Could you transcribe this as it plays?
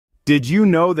Did you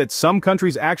know that some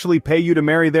countries actually pay you to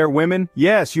marry their women?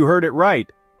 Yes, you heard it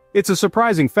right. It's a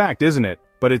surprising fact, isn't it?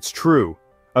 But it's true.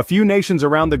 A few nations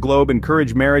around the globe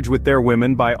encourage marriage with their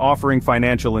women by offering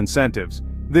financial incentives.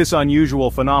 This unusual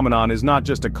phenomenon is not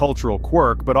just a cultural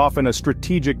quirk but often a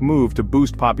strategic move to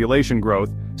boost population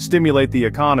growth, stimulate the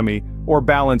economy, or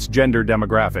balance gender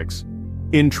demographics.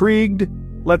 Intrigued?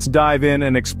 Let's dive in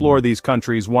and explore these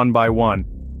countries one by one.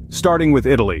 Starting with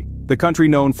Italy, the country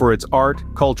known for its art,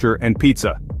 culture, and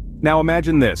pizza. Now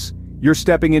imagine this. You're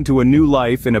stepping into a new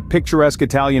life in a picturesque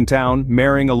Italian town,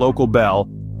 marrying a local belle,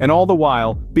 and all the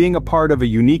while, being a part of a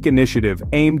unique initiative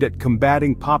aimed at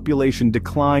combating population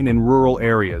decline in rural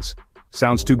areas.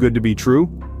 Sounds too good to be true?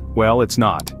 Well, it's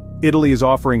not. Italy is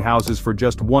offering houses for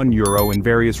just €1 in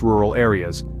various rural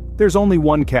areas. There's only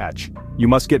one catch. You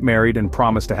must get married and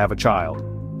promise to have a child.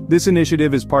 This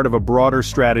initiative is part of a broader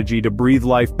strategy to breathe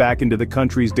life back into the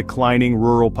country's declining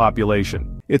rural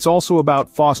population. It's also about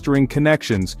fostering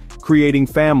connections, creating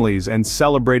families, and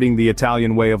celebrating the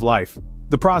Italian way of life.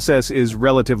 The process is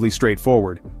relatively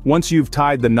straightforward. Once you've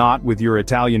tied the knot with your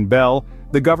Italian belle,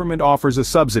 the government offers a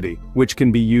subsidy, which can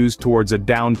be used towards a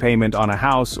down payment on a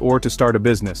house or to start a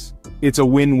business. It's a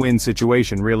win-win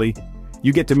situation, really.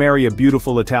 You get to marry a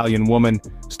beautiful Italian woman,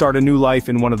 start a new life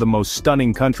in one of the most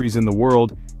stunning countries in the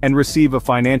world, and receive a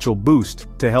financial boost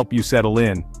to help you settle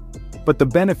in. But the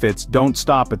benefits don't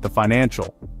stop at the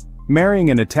financial. Marrying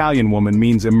an Italian woman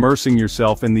means immersing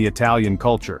yourself in the Italian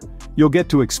culture. You'll get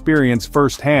to experience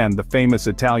firsthand the famous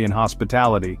Italian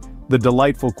hospitality, the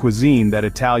delightful cuisine that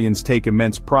Italians take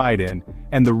immense pride in,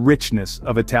 and the richness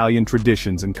of Italian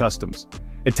traditions and customs.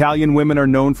 Italian women are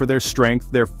known for their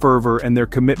strength, their fervor, and their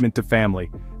commitment to family.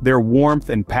 Their warmth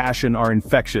and passion are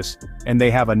infectious, and they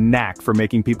have a knack for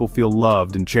making people feel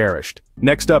loved and cherished.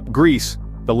 Next up, Greece,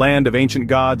 the land of ancient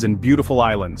gods and beautiful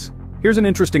islands. Here's an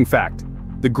interesting fact.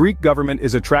 The Greek government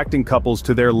is attracting couples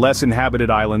to their less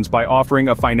inhabited islands by offering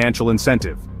a financial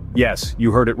incentive. Yes,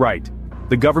 you heard it right.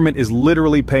 The government is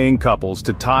literally paying couples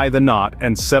to tie the knot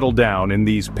and settle down in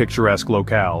these picturesque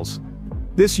locales.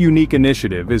 This unique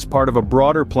initiative is part of a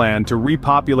broader plan to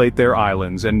repopulate their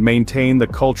islands and maintain the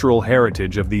cultural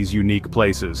heritage of these unique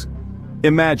places.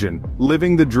 Imagine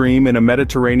living the dream in a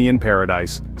Mediterranean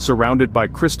paradise, surrounded by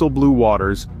crystal blue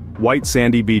waters, white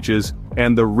sandy beaches,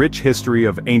 and the rich history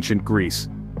of ancient Greece.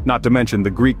 Not to mention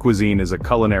the Greek cuisine is a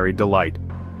culinary delight.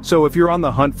 So if you're on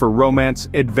the hunt for romance,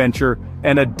 adventure,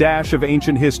 and a dash of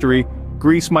ancient history,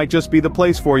 Greece might just be the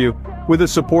place for you. With a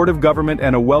supportive government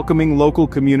and a welcoming local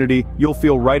community, you'll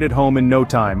feel right at home in no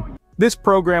time. This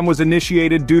program was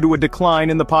initiated due to a decline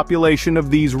in the population of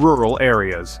these rural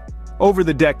areas. Over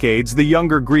the decades, the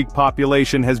younger Greek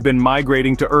population has been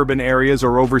migrating to urban areas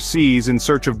or overseas in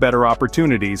search of better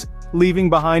opportunities, leaving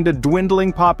behind a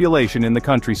dwindling population in the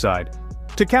countryside.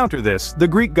 To counter this, the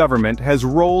Greek government has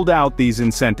rolled out these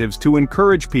incentives to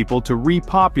encourage people to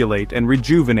repopulate and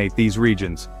rejuvenate these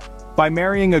regions. By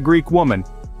marrying a Greek woman,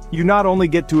 you not only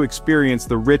get to experience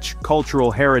the rich cultural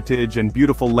heritage and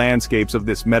beautiful landscapes of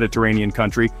this Mediterranean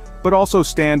country, but also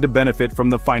stand to benefit from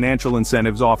the financial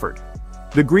incentives offered.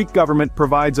 The Greek government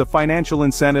provides a financial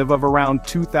incentive of around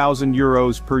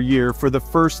 €2,000 per year for the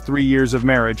first 3 years of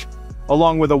marriage,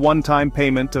 along with a one-time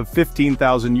payment of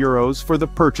 €15,000 for the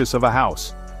purchase of a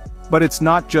house. But it's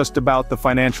not just about the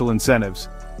financial incentives.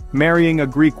 Marrying a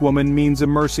Greek woman means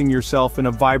immersing yourself in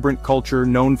a vibrant culture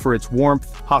known for its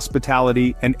warmth,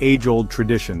 hospitality, and age-old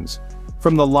traditions.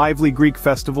 From the lively Greek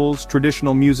festivals,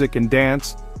 traditional music and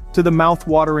dance, to the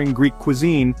mouth-watering Greek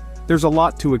cuisine, there's a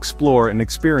lot to explore and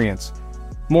experience.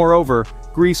 Moreover,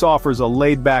 Greece offers a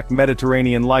laid-back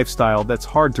Mediterranean lifestyle that's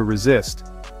hard to resist.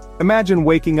 Imagine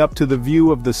waking up to the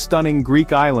view of the stunning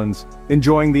Greek islands,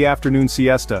 enjoying the afternoon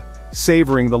siesta,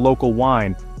 savoring the local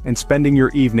wine, and spending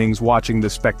your evenings watching the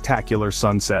spectacular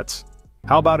sunsets.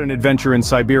 How about an adventure in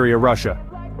Siberia, Russia?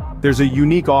 There's a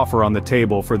unique offer on the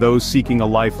table for those seeking a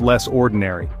life less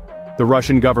ordinary. The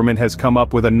Russian government has come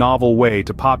up with a novel way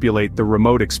to populate the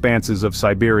remote expanses of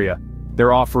Siberia.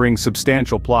 They're offering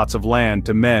substantial plots of land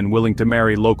to men willing to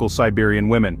marry local Siberian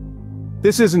women.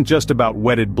 This isn't just about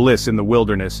wedded bliss in the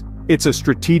wilderness, it's a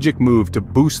strategic move to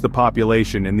boost the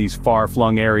population in these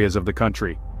far-flung areas of the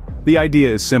country. The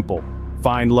idea is simple.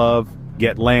 Find love,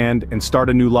 get land, and start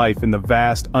a new life in the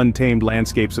vast, untamed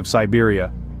landscapes of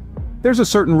Siberia. There's a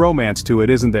certain romance to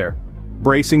it, isn't there?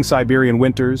 Bracing Siberian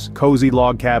winters, cozy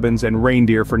log cabins, and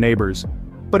reindeer for neighbors.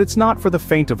 But it's not for the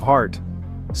faint of heart.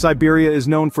 Siberia is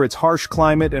known for its harsh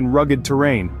climate and rugged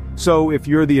terrain, so if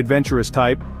you're the adventurous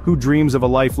type, who dreams of a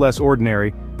life less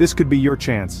ordinary, this could be your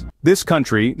chance. This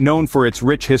country, known for its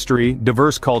rich history,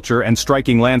 diverse culture, and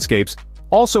striking landscapes,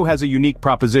 also has a unique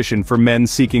proposition for men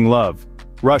seeking love.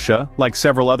 Russia, like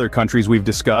several other countries we've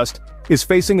discussed, is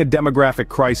facing a demographic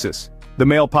crisis. The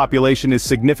male population is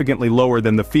significantly lower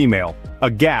than the female, a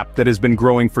gap that has been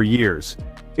growing for years.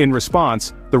 In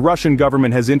response, the Russian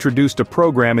government has introduced a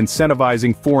program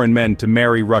incentivizing foreign men to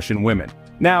marry Russian women.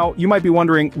 Now, you might be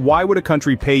wondering, why would a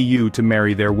country pay you to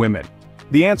marry their women?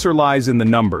 The answer lies in the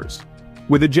numbers.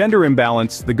 With a gender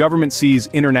imbalance, the government sees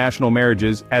international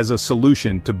marriages as a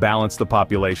solution to balance the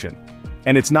population.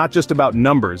 And it's not just about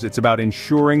numbers, it's about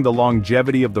ensuring the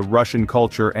longevity of the Russian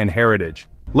culture and heritage.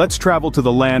 Let's travel to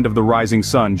the land of the rising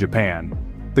sun, Japan.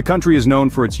 The country is known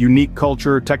for its unique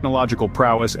culture, technological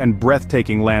prowess, and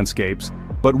breathtaking landscapes.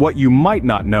 But what you might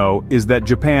not know is that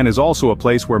Japan is also a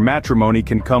place where matrimony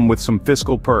can come with some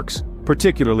fiscal perks,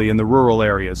 particularly in the rural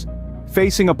areas.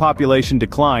 Facing a population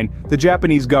decline, the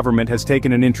Japanese government has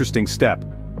taken an interesting step.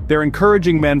 They're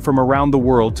encouraging men from around the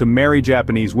world to marry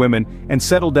Japanese women and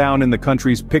settle down in the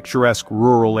country's picturesque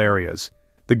rural areas.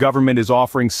 The government is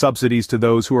offering subsidies to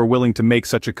those who are willing to make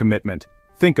such a commitment.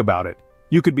 Think about it.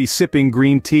 You could be sipping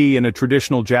green tea in a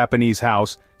traditional Japanese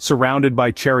house, surrounded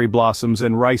by cherry blossoms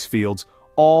and rice fields,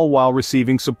 all while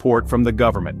receiving support from the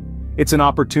government. It's an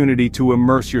opportunity to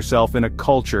immerse yourself in a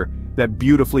culture that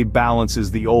beautifully balances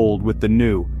the old with the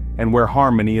new, and where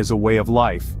harmony is a way of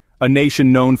life. A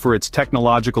nation known for its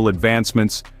technological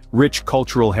advancements, rich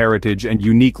cultural heritage, and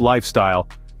unique lifestyle,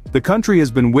 the country has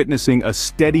been witnessing a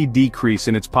steady decrease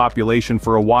in its population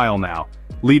for a while now,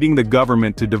 leading the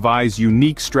government to devise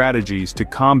unique strategies to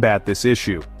combat this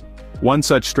issue. One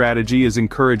such strategy is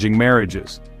encouraging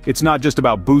marriages. It's not just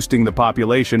about boosting the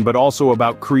population but also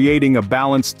about creating a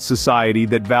balanced society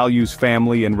that values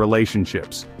family and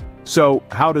relationships. So,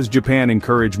 how does Japan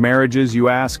encourage marriages, you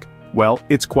ask? Well,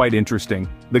 it's quite interesting.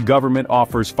 The government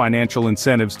offers financial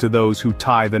incentives to those who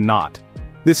tie the knot.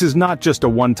 This is not just a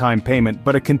one-time payment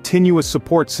but a continuous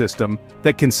support system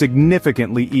that can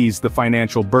significantly ease the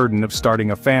financial burden of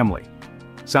starting a family.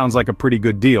 Sounds like a pretty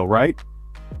good deal, right?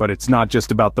 But it's not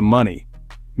just about the money.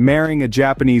 Marrying a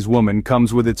Japanese woman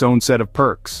comes with its own set of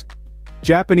perks.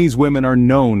 Japanese women are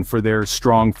known for their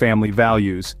strong family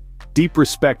values, deep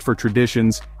respect for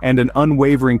traditions, and an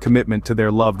unwavering commitment to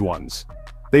their loved ones.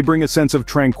 They bring a sense of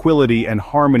tranquility and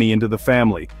harmony into the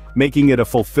family, making it a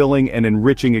fulfilling and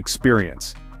enriching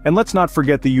experience. And let's not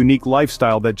forget the unique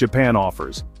lifestyle that Japan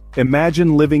offers.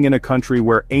 Imagine living in a country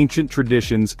where ancient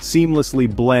traditions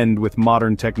seamlessly blend with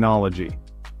modern technology.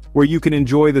 Where you can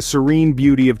enjoy the serene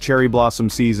beauty of cherry blossom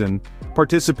season,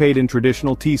 participate in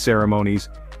traditional tea ceremonies,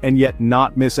 and yet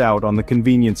not miss out on the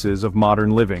conveniences of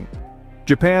modern living.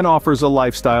 Japan offers a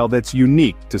lifestyle that's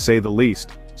unique, to say the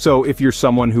least. So if you're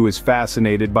someone who is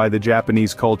fascinated by the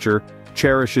Japanese culture,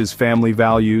 cherishes family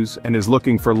values, and is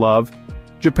looking for love,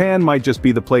 Japan might just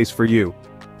be the place for you.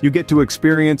 You get to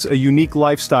experience a unique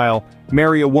lifestyle,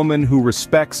 marry a woman who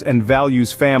respects and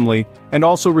values family, and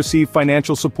also receive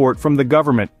financial support from the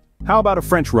government. How about a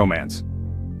French romance?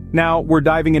 Now, we're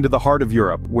diving into the heart of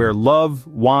Europe, where love,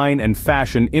 wine, and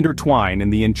fashion intertwine in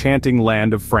the enchanting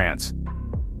land of France.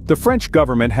 The French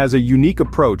government has a unique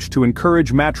approach to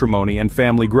encourage matrimony and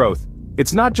family growth.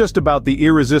 It's not just about the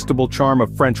irresistible charm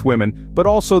of French women, but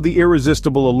also the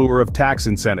irresistible allure of tax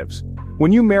incentives.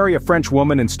 When you marry a French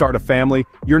woman and start a family,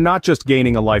 you're not just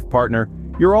gaining a life partner,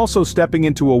 you're also stepping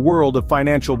into a world of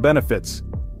financial benefits.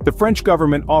 The French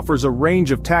government offers a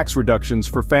range of tax reductions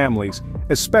for families,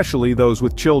 especially those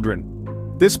with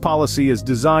children. This policy is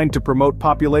designed to promote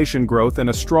population growth and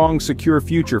a strong, secure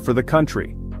future for the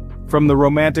country. From the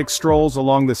romantic strolls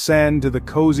along the Seine to the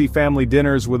cozy family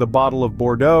dinners with a bottle of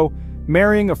Bordeaux,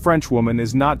 marrying a French woman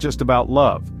is not just about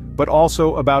love, but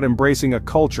also about embracing a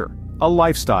culture, a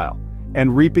lifestyle,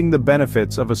 and reaping the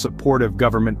benefits of a supportive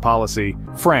government policy.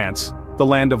 France, the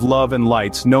land of love and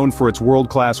lights, known for its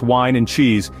world-class wine and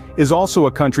cheese, is also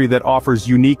a country that offers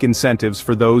unique incentives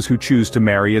for those who choose to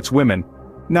marry its women.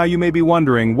 Now you may be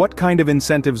wondering, what kind of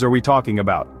incentives are we talking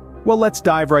about? Well, let's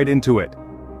dive right into it.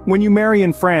 When you marry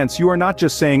in France, you are not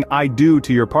just saying "I do"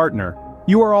 to your partner,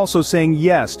 you are also saying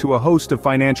yes to a host of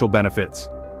financial benefits.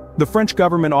 The French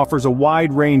government offers a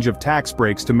wide range of tax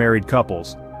breaks to married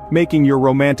couples, making your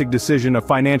romantic decision a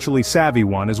financially savvy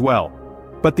one as well.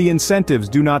 But the incentives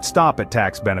do not stop at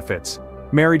tax benefits.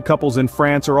 Married couples in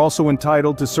France are also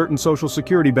entitled to certain social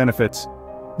security benefits.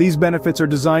 These benefits are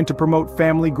designed to promote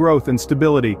family growth and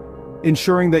stability,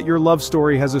 ensuring that your love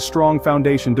story has a strong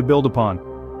foundation to build upon.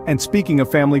 And speaking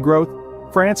of family growth,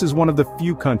 France is one of the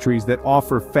few countries that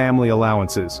offer family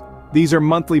allowances. These are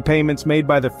monthly payments made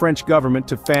by the French government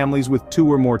to families with 2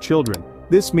 or more children.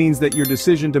 This means that your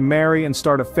decision to marry and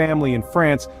start a family in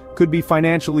France could be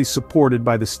financially supported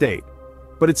by the state.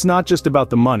 But it's not just about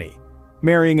the money.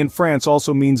 Marrying in France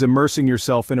also means immersing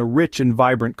yourself in a rich and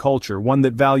vibrant culture, one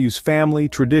that values family,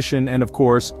 tradition, and of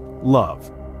course,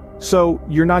 love. So,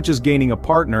 you're not just gaining a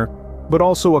partner, but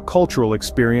also a cultural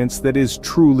experience that is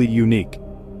truly unique.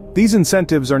 These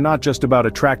incentives are not just about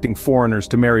attracting foreigners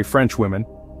to marry French women.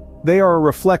 They are a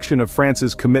reflection of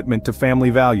France's commitment to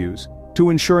family values, to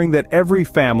ensuring that every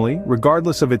family,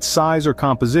 regardless of its size or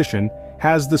composition,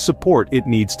 has the support it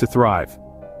needs to thrive.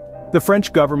 The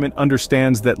French government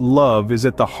understands that love is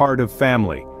at the heart of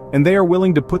family, and they are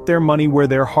willing to put their money where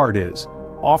their heart is,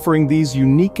 offering these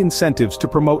unique incentives to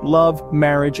promote love,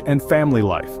 marriage, and family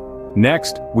life.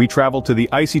 Next, we travel to the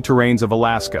icy terrains of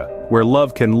Alaska, where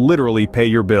love can literally pay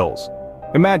your bills.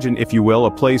 Imagine, if you will,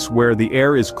 a place where the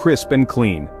air is crisp and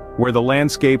clean, where the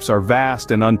landscapes are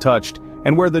vast and untouched,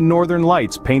 and where the northern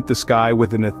lights paint the sky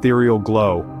with an ethereal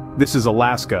glow. This is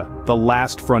Alaska, the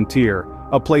last frontier,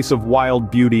 a place of wild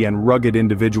beauty and rugged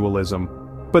individualism.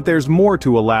 But there's more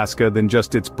to Alaska than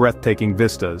just its breathtaking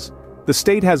vistas. The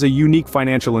state has a unique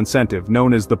financial incentive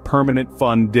known as the Permanent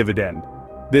Fund Dividend.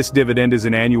 This dividend is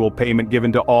an annual payment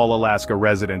given to all Alaska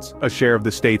residents, a share of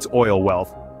the state's oil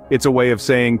wealth. It's a way of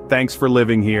saying thanks for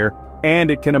living here, and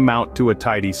it can amount to a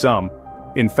tidy sum.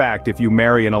 In fact, if you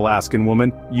marry an Alaskan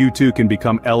woman, you too can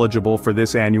become eligible for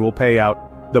this annual payout.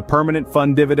 The Permanent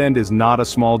Fund Dividend is not a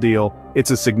small deal,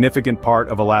 it's a significant part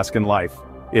of Alaskan life.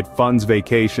 It funds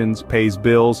vacations, pays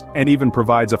bills, and even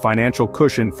provides a financial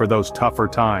cushion for those tougher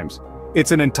times.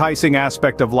 It's an enticing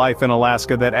aspect of life in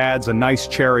Alaska that adds a nice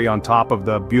cherry on top of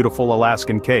the beautiful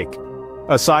Alaskan cake.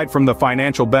 Aside from the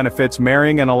financial benefits,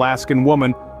 marrying an Alaskan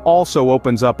woman also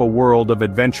opens up a world of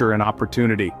adventure and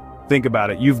opportunity. Think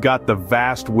about it, you've got the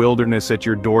vast wilderness at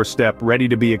your doorstep, ready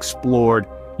to be explored.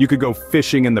 You could go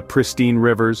fishing in the pristine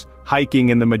rivers, hiking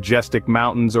in the majestic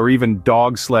mountains, or even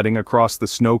dog sledding across the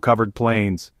snow-covered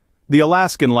plains. The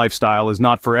Alaskan lifestyle is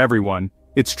not for everyone,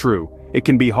 it's true. It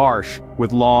can be harsh,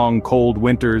 with long, cold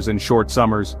winters and short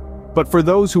summers. But for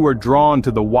those who are drawn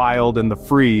to the wild and the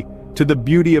free, to the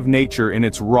beauty of nature in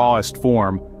its rawest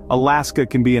form, Alaska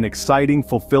can be an exciting,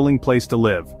 fulfilling place to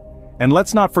live. And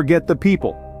let's not forget the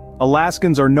people.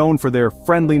 Alaskans are known for their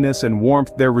friendliness and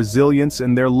warmth, their resilience,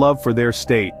 and their love for their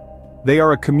state. They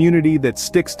are a community that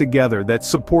sticks together, that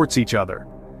supports each other.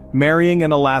 Marrying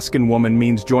an Alaskan woman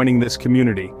means joining this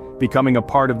community, becoming a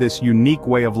part of this unique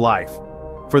way of life.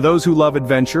 For those who love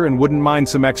adventure and wouldn't mind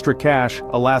some extra cash,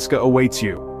 Alaska awaits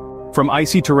you. From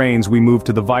icy terrains we move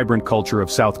to the vibrant culture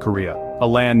of South Korea, a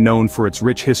land known for its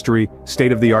rich history,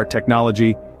 state-of-the-art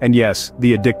technology, and yes,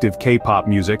 the addictive K-pop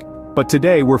music. But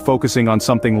today we're focusing on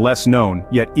something less known,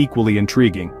 yet equally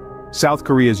intriguing: South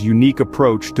Korea's unique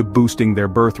approach to boosting their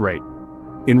birth rate.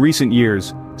 In recent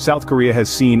years, South Korea has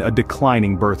seen a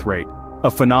declining birth rate, a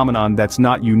phenomenon that's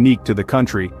not unique to the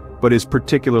country, but is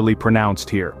particularly pronounced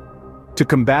here. To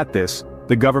combat this,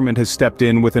 the government has stepped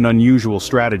in with an unusual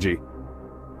strategy.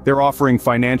 They're offering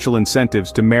financial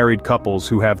incentives to married couples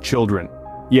who have children.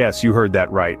 Yes, you heard that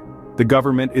right. The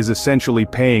government is essentially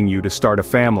paying you to start a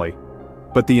family.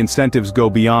 But the incentives go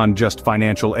beyond just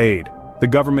financial aid. The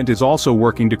government is also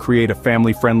working to create a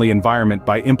family-friendly environment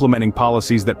by implementing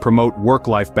policies that promote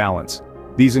work-life balance.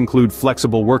 These include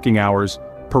flexible working hours,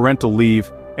 parental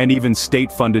leave, and even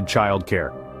state-funded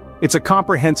childcare. It's a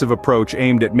comprehensive approach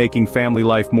aimed at making family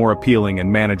life more appealing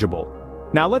and manageable.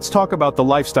 Now let's talk about the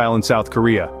lifestyle in South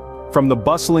Korea. From the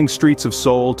bustling streets of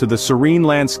Seoul to the serene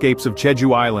landscapes of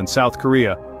Jeju Island, South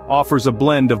Korea offers a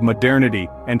blend of modernity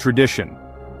and tradition.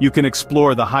 You can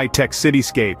explore the high-tech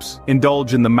cityscapes,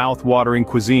 indulge in the mouth-watering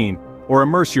cuisine, or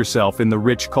immerse yourself in the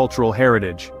rich cultural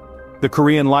heritage. The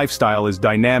Korean lifestyle is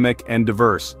dynamic and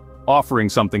diverse, offering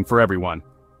something for everyone.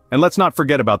 And let's not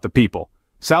forget about the people.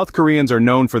 South Koreans are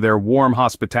known for their warm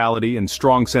hospitality and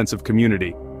strong sense of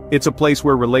community. It's a place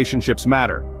where relationships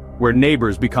matter, where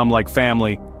neighbors become like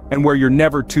family, and where you're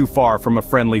never too far from a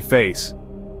friendly face.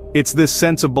 It's this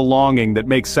sense of belonging that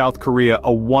makes South Korea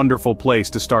a wonderful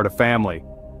place to start a family.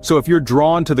 So if you're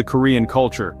drawn to the Korean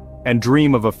culture and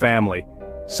dream of a family,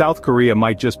 South Korea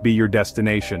might just be your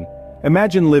destination.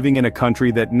 Imagine living in a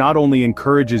country that not only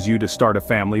encourages you to start a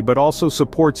family but also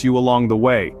supports you along the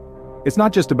way. It's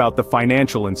not just about the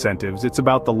financial incentives, it's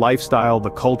about the lifestyle, the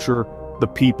culture, the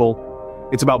people.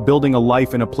 It's about building a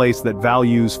life in a place that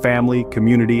values family,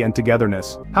 community, and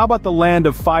togetherness. How about the land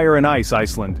of fire and ice,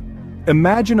 Iceland?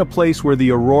 Imagine a place where the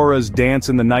auroras dance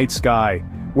in the night sky,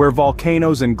 where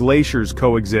volcanoes and glaciers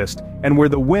coexist, and where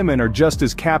the women are just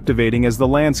as captivating as the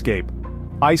landscape.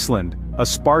 Iceland, a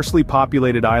sparsely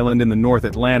populated island in the North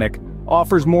Atlantic,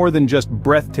 offers more than just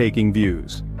breathtaking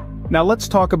views. Now let's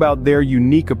talk about their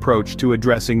unique approach to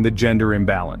addressing the gender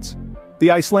imbalance. The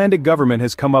Icelandic government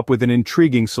has come up with an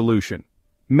intriguing solution.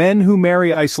 Men who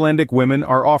marry Icelandic women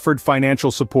are offered financial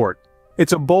support.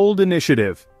 It's a bold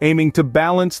initiative, aiming to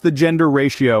balance the gender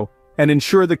ratio and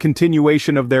ensure the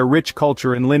continuation of their rich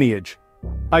culture and lineage.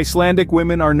 Icelandic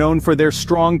women are known for their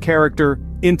strong character,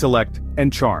 intellect,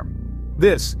 and charm.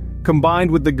 This, combined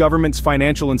with the government's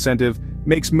financial incentive,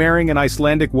 makes marrying an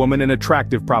Icelandic woman an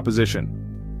attractive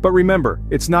proposition. But remember,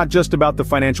 it's not just about the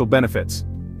financial benefits.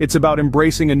 It's about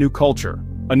embracing a new culture,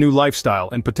 a new lifestyle,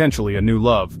 and potentially a new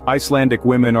love. Icelandic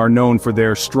women are known for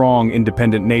their strong,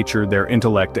 independent nature, their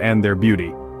intellect, and their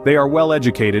beauty. They are well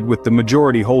educated, with the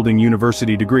majority holding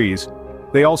university degrees.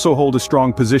 They also hold a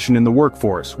strong position in the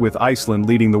workforce, with Iceland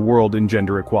leading the world in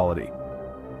gender equality.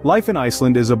 Life in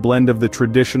Iceland is a blend of the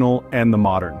traditional and the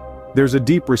modern. There's a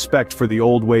deep respect for the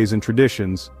old ways and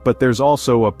traditions, but there's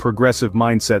also a progressive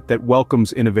mindset that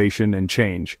welcomes innovation and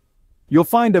change. You'll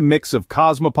find a mix of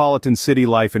cosmopolitan city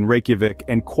life in Reykjavik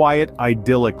and quiet,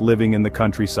 idyllic living in the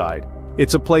countryside.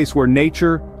 It's a place where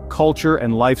nature, culture,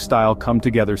 and lifestyle come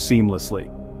together seamlessly.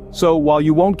 So while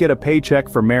you won't get a paycheck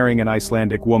for marrying an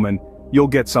Icelandic woman, you'll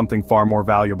get something far more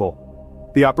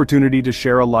valuable. The opportunity to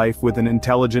share a life with an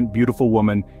intelligent, beautiful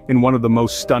woman in one of the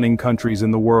most stunning countries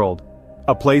in the world.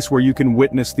 A place where you can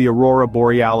witness the aurora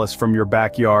borealis from your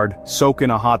backyard, soak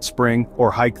in a hot spring,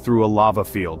 or hike through a lava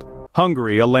field.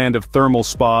 Hungary, a land of thermal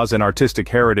spas and artistic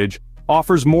heritage,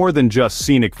 offers more than just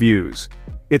scenic views.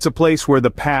 It's a place where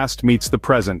the past meets the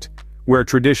present, where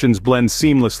traditions blend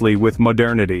seamlessly with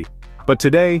modernity. But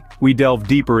today, we delve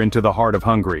deeper into the heart of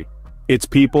Hungary, its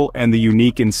people and the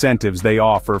unique incentives they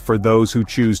offer for those who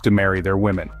choose to marry their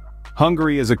women.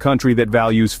 Hungary is a country that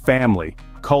values family,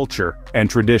 culture, and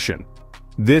tradition.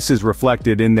 This is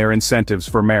reflected in their incentives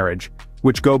for marriage,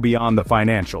 which go beyond the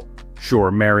financial.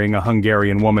 Sure, marrying a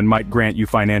Hungarian woman might grant you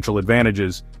financial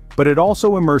advantages, but it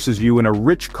also immerses you in a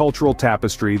rich cultural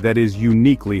tapestry that is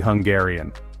uniquely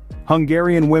Hungarian.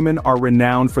 Hungarian women are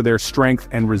renowned for their strength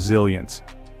and resilience.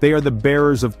 They are the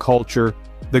bearers of culture,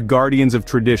 the guardians of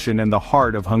tradition, and the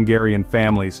heart of Hungarian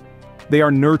families. They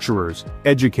are nurturers,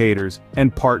 educators,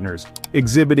 and partners,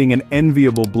 exhibiting an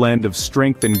enviable blend of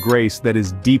strength and grace that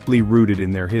is deeply rooted in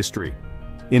their history.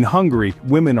 In Hungary,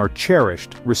 women are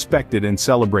cherished, respected, and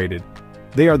celebrated.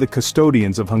 They are the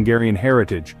custodians of Hungarian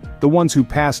heritage, the ones who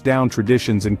pass down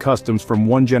traditions and customs from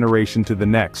one generation to the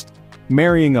next.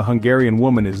 Marrying a Hungarian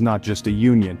woman is not just a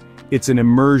union, it's an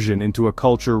immersion into a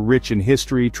culture rich in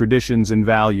history, traditions, and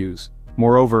values.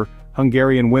 Moreover,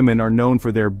 Hungarian women are known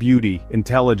for their beauty,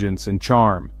 intelligence, and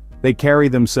charm. They carry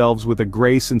themselves with a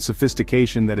grace and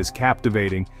sophistication that is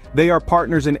captivating. They are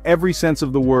partners in every sense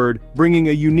of the word, bringing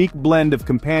a unique blend of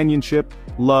companionship,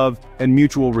 love, and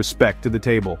mutual respect to the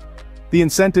table. The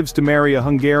incentives to marry a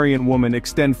Hungarian woman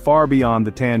extend far beyond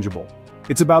the tangible.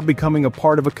 It's about becoming a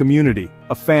part of a community,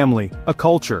 a family, a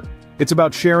culture. It's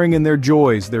about sharing in their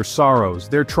joys, their sorrows,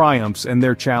 their triumphs, and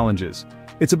their challenges.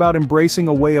 It's about embracing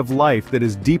a way of life that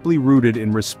is deeply rooted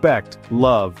in respect,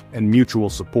 love, and mutual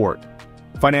support.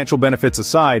 Financial benefits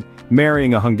aside,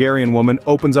 marrying a Hungarian woman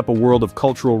opens up a world of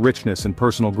cultural richness and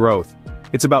personal growth.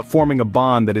 It's about forming a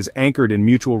bond that is anchored in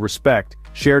mutual respect,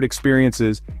 shared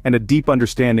experiences, and a deep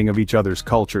understanding of each other's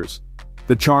cultures.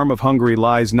 The charm of Hungary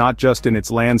lies not just in its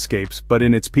landscapes, but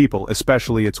in its people,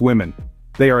 especially its women.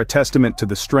 They are a testament to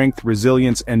the strength,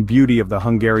 resilience, and beauty of the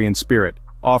Hungarian spirit,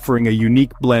 offering a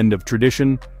unique blend of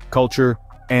tradition, culture,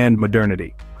 and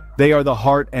modernity. They are the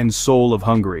heart and soul of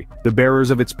Hungary, the bearers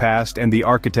of its past and the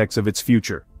architects of its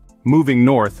future. Moving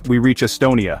north, we reach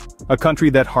Estonia, a country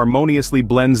that harmoniously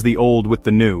blends the old with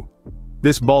the new.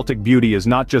 This Baltic beauty is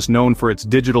not just known for its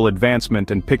digital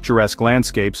advancement and picturesque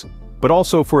landscapes, but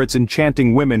also for its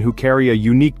enchanting women who carry a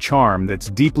unique charm that's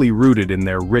deeply rooted in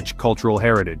their rich cultural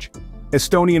heritage.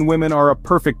 Estonian women are a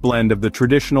perfect blend of the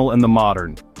traditional and the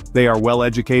modern. They are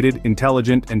well-educated,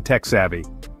 intelligent, and tech-savvy.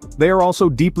 They are also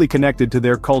deeply connected to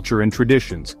their culture and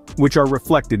traditions, which are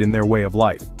reflected in their way of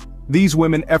life. These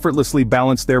women effortlessly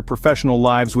balance their professional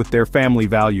lives with their family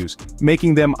values,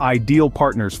 making them ideal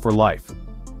partners for life.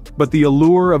 But the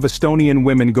allure of Estonian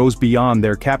women goes beyond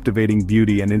their captivating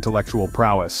beauty and intellectual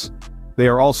prowess. They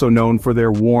are also known for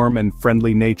their warm and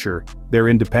friendly nature, their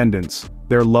independence,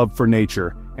 their love for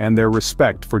nature, and their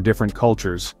respect for different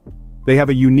cultures. They have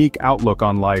a unique outlook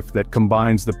on life that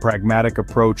combines the pragmatic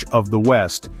approach of the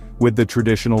West with the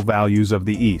traditional values of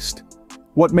the East.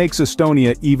 What makes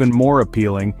Estonia even more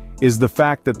appealing is the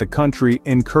fact that the country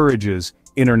encourages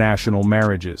international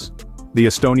marriages. The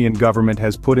Estonian government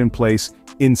has put in place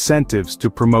incentives to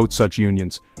promote such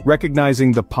unions,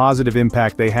 recognizing the positive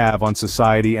impact they have on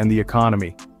society and the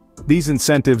economy. These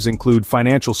incentives include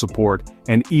financial support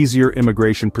and easier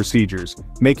immigration procedures,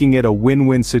 making it a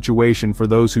win-win situation for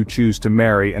those who choose to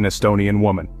marry an Estonian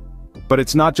woman. But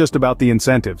it's not just about the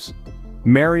incentives.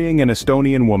 Marrying an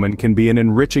Estonian woman can be an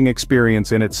enriching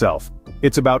experience in itself.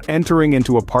 It's about entering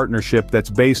into a partnership that's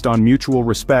based on mutual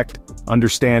respect,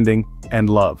 understanding, and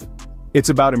love. It's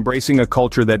about embracing a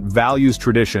culture that values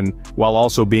tradition while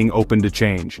also being open to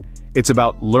change. It's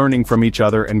about learning from each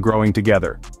other and growing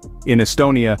together. In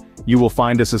Estonia, you will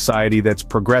find a society that's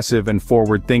progressive and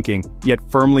forward-thinking, yet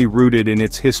firmly rooted in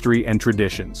its history and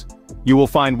traditions. You will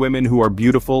find women who are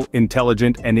beautiful,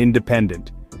 intelligent, and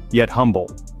independent, yet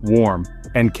humble, warm,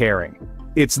 and caring.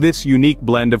 It's this unique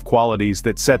blend of qualities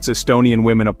that sets Estonian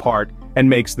women apart and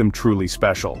makes them truly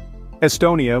special.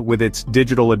 Estonia, with its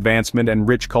digital advancement and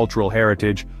rich cultural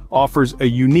heritage, offers a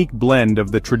unique blend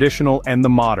of the traditional and the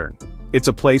modern. It's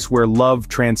a place where love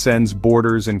transcends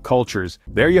borders and cultures.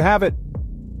 There you have it.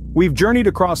 We've journeyed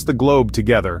across the globe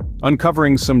together,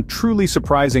 uncovering some truly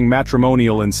surprising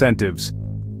matrimonial incentives.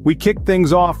 We kicked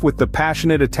things off with the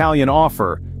passionate Italian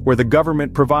offer, where the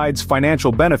government provides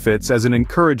financial benefits as an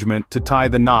encouragement to tie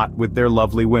the knot with their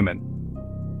lovely women.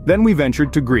 Then we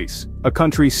ventured to Greece, a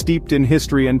country steeped in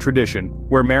history and tradition,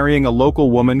 where marrying a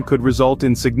local woman could result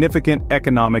in significant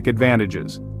economic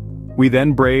advantages. We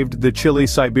then braved the chilly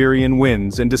Siberian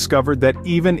winds and discovered that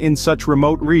even in such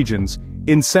remote regions,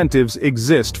 incentives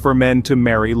exist for men to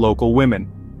marry local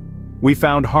women. We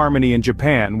found harmony in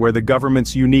Japan, where the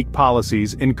government's unique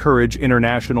policies encourage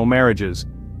international marriages.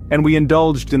 And we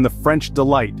indulged in the French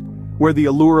delight, where the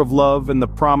allure of love and the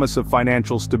promise of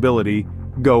financial stability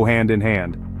go hand in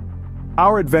hand.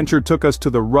 Our adventure took us to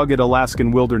the rugged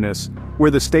Alaskan wilderness,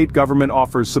 where the state government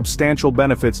offers substantial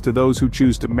benefits to those who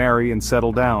choose to marry and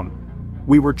settle down.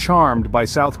 We were charmed by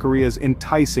South Korea's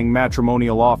enticing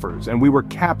matrimonial offers, and we were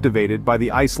captivated by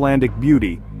the Icelandic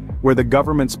beauty, where the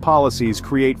government's policies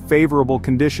create favorable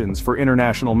conditions for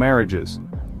international marriages.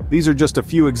 These are just a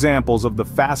few examples of the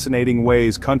fascinating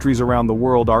ways countries around the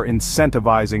world are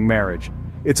incentivizing marriage.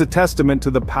 It's a testament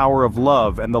to the power of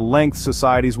love and the lengths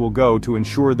societies will go to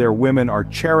ensure their women are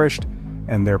cherished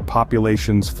and their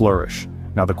populations flourish.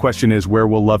 Now the question is, where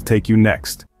will love take you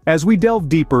next? As we delve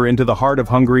deeper into the heart of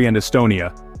Hungary and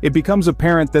Estonia, it becomes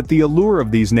apparent that the allure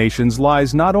of these nations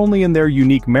lies not only in their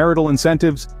unique marital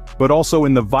incentives, but also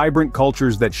in the vibrant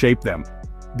cultures that shape them.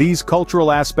 These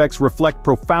cultural aspects reflect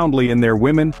profoundly in their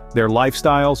women, their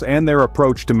lifestyles, and their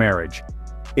approach to marriage.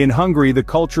 In Hungary, the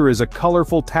culture is a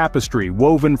colorful tapestry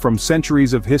woven from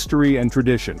centuries of history and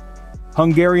tradition.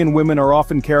 Hungarian women are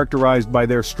often characterized by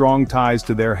their strong ties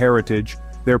to their heritage,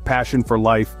 their passion for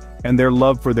life, and their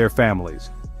love for their families.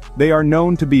 They are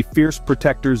known to be fierce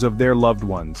protectors of their loved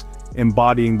ones,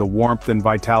 embodying the warmth and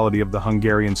vitality of the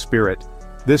Hungarian spirit.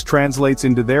 This translates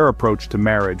into their approach to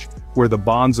marriage, where the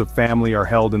bonds of family are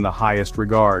held in the highest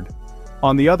regard.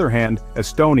 On the other hand,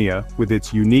 Estonia, with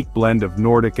its unique blend of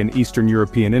Nordic and Eastern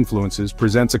European influences,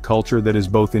 presents a culture that is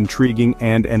both intriguing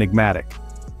and enigmatic.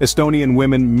 Estonian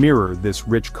women mirror this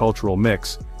rich cultural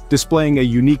mix, displaying a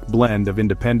unique blend of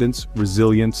independence,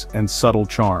 resilience, and subtle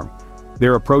charm.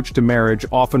 Their approach to marriage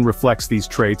often reflects these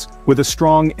traits, with a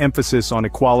strong emphasis on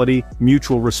equality,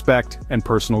 mutual respect, and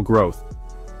personal growth.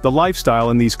 The lifestyle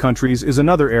in these countries is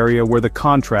another area where the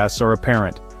contrasts are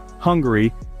apparent.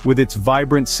 Hungary, with its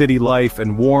vibrant city life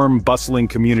and warm, bustling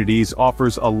communities,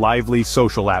 offers a lively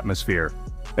social atmosphere.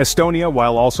 Estonia,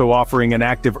 while also offering an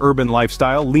active urban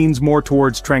lifestyle, leans more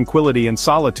towards tranquility and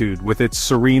solitude, with its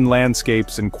serene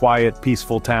landscapes and quiet,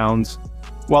 peaceful towns.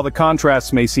 While the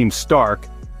contrasts may seem stark,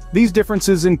 these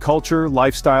differences in culture,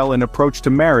 lifestyle, and approach to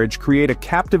marriage create a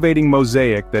captivating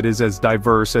mosaic that is as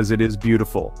diverse as it is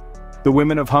beautiful. The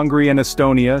women of Hungary and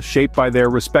Estonia, shaped by their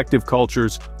respective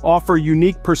cultures, offer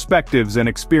unique perspectives and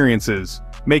experiences,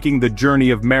 making the journey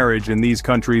of marriage in these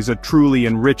countries a truly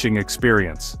enriching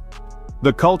experience.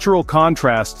 The cultural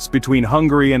contrasts between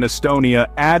Hungary and Estonia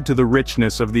add to the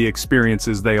richness of the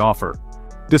experiences they offer.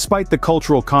 Despite the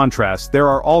cultural contrasts, there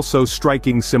are also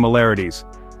striking similarities.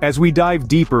 As we dive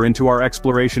deeper into our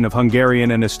exploration of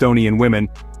Hungarian and Estonian women,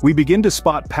 we begin to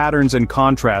spot patterns and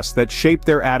contrasts that shape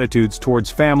their attitudes towards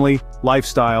family,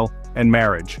 lifestyle, and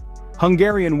marriage.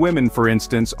 Hungarian women, for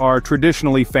instance, are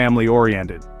traditionally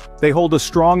family-oriented. They hold a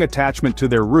strong attachment to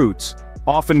their roots,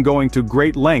 often going to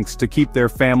great lengths to keep their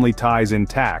family ties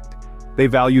intact. They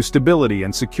value stability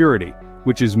and security,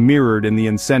 which is mirrored in the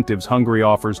incentives Hungary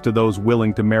offers to those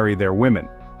willing to marry their women.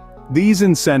 These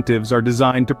incentives are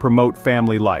designed to promote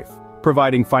family life,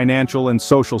 providing financial and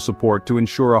social support to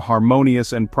ensure a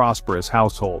harmonious and prosperous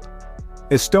household.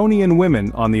 Estonian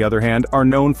women, on the other hand, are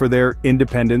known for their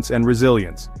independence and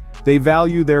resilience. They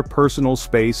value their personal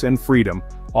space and freedom,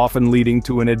 often leading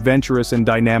to an adventurous and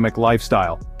dynamic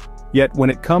lifestyle. Yet when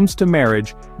it comes to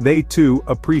marriage, they too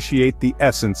appreciate the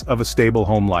essence of a stable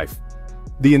home life.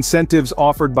 The incentives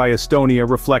offered by Estonia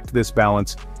reflect this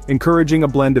balance, encouraging a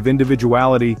blend of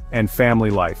individuality and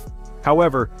family life.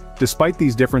 However, despite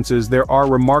these differences, there are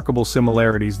remarkable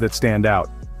similarities that stand out.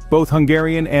 Both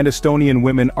Hungarian and Estonian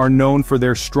women are known for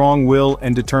their strong will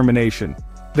and determination.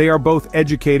 They are both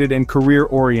educated and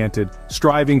career-oriented,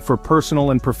 striving for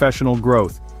personal and professional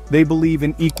growth. They believe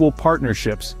in equal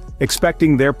partnerships,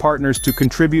 expecting their partners to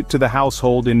contribute to the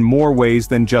household in more ways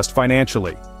than just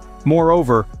financially.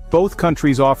 Moreover, both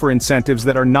countries offer incentives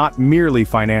that are not merely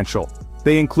financial.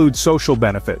 They include social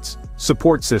benefits,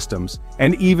 support systems,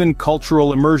 and even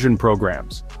cultural immersion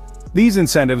programs. These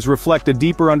incentives reflect a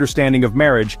deeper understanding of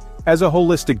marriage as a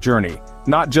holistic journey,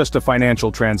 not just a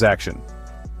financial transaction.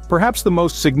 Perhaps the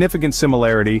most significant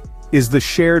similarity is the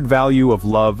shared value of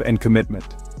love and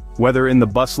commitment. Whether in the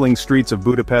bustling streets of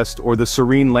Budapest or the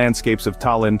serene landscapes of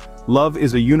Tallinn, love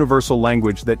is a universal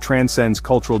language that transcends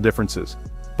cultural differences.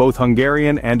 Both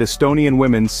Hungarian and Estonian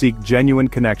women seek genuine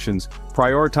connections,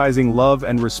 prioritizing love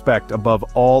and respect above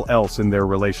all else in their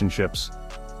relationships.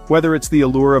 Whether it's the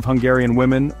allure of Hungarian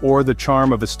women or the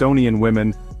charm of Estonian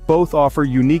women, both offer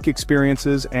unique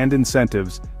experiences and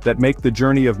incentives that make the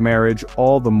journey of marriage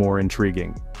all the more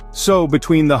intriguing. So,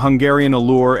 between the Hungarian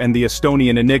allure and the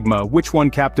Estonian enigma, which one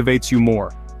captivates you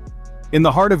more? In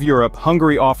the heart of Europe,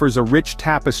 Hungary offers a rich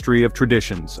tapestry of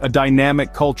traditions, a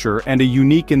dynamic culture, and a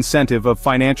unique incentive of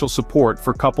financial support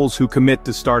for couples who commit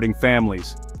to starting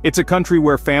families. It's a country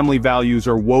where family values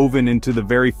are woven into the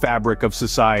very fabric of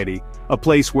society, a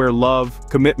place where love,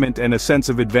 commitment, and a sense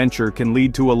of adventure can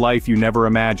lead to a life you never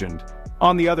imagined.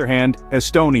 On the other hand,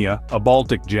 Estonia, a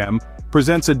Baltic gem,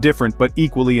 presents a different but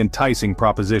equally enticing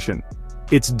proposition.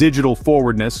 Its digital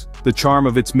forwardness, the charm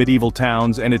of its medieval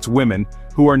towns, and its women,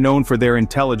 who are known for their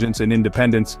intelligence and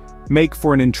independence, make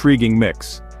for an intriguing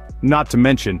mix. Not to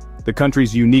mention, the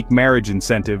country's unique marriage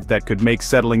incentive that could make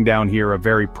settling down here a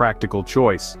very practical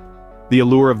choice. The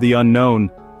allure of the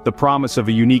unknown, the promise of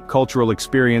a unique cultural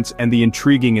experience, and the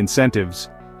intriguing incentives,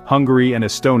 Hungary and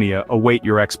Estonia await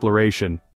your exploration.